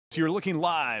You're looking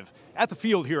live at the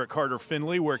field here at Carter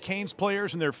Finley, where Canes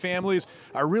players and their families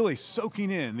are really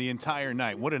soaking in the entire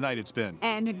night. What a night it's been.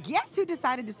 And guess who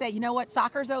decided to say, you know what,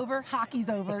 soccer's over, hockey's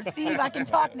over. Steve, I can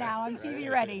talk now. I'm TV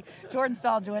ready. Jordan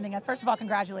Staal joining us. First of all,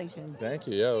 congratulations. Thank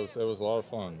you. Yeah, it was a lot of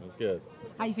fun. It was good.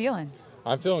 How you feeling?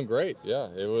 I'm feeling great. Yeah,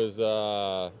 it was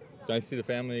nice to see the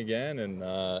family again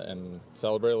and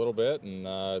celebrate a little bit. And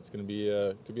it's going to be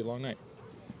could be a long night.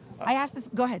 I asked this.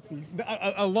 Go ahead, Steve.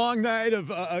 A long night of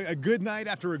a good night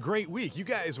after a great week. You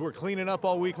guys were cleaning up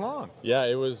all week long. Yeah,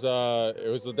 it was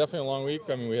definitely a long week.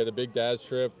 I mean, we had a big dad's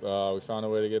trip. We found a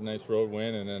way to get a nice road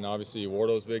win, and then obviously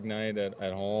Wardo's big night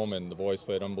at home, and the boys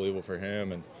played unbelievable for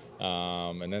him,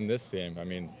 and then this game. I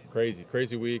mean,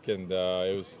 crazy week, and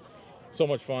it was so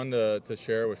much fun to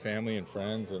share with family and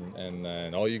friends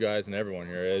and all you guys and everyone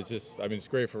here. It's just, I mean, it's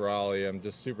great for Raleigh. I'm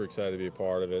just super excited to be a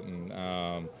part of it,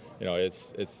 and you know,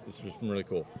 it's just been really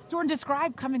cool. Jordan,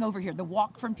 describe coming over here, the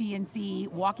walk from PNC,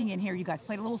 walking in here. You guys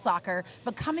played a little soccer,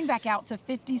 but coming back out to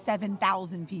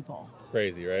 57,000 people.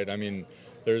 Crazy, right? I mean,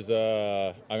 there's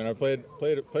I mean, I played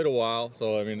a while,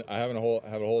 so I mean, I haven't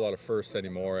have a whole lot of firsts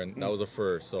anymore, and that was a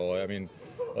first. So I mean,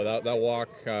 that walk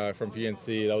from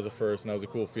PNC, that was a first, and that was a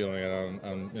cool feeling.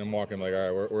 And I'm walking like,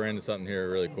 all right, we're into something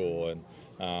here really cool. And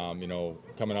you know,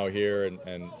 coming out here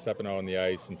and stepping out on the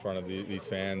ice in front of these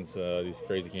fans, these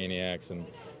crazy Caniacs, and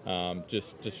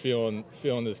just feeling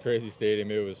this crazy stadium.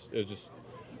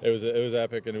 It was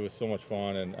epic, and it was so much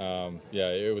fun, and yeah,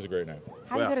 it was a great night.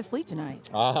 How do you go to sleep tonight?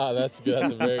 That's good.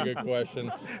 That's a very good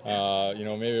question. You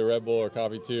know, maybe a Red Bull or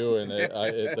coffee too. And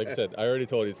like I said, I already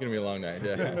told you it's going to be a long night.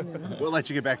 Yeah. We'll let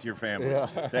you get back to your family.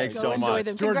 Yeah. Thanks Go so enjoy much.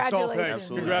 them. Jordan Staal, Congratulations.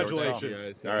 Absolutely.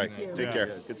 Congratulations. All right, take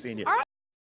care. Good seeing you.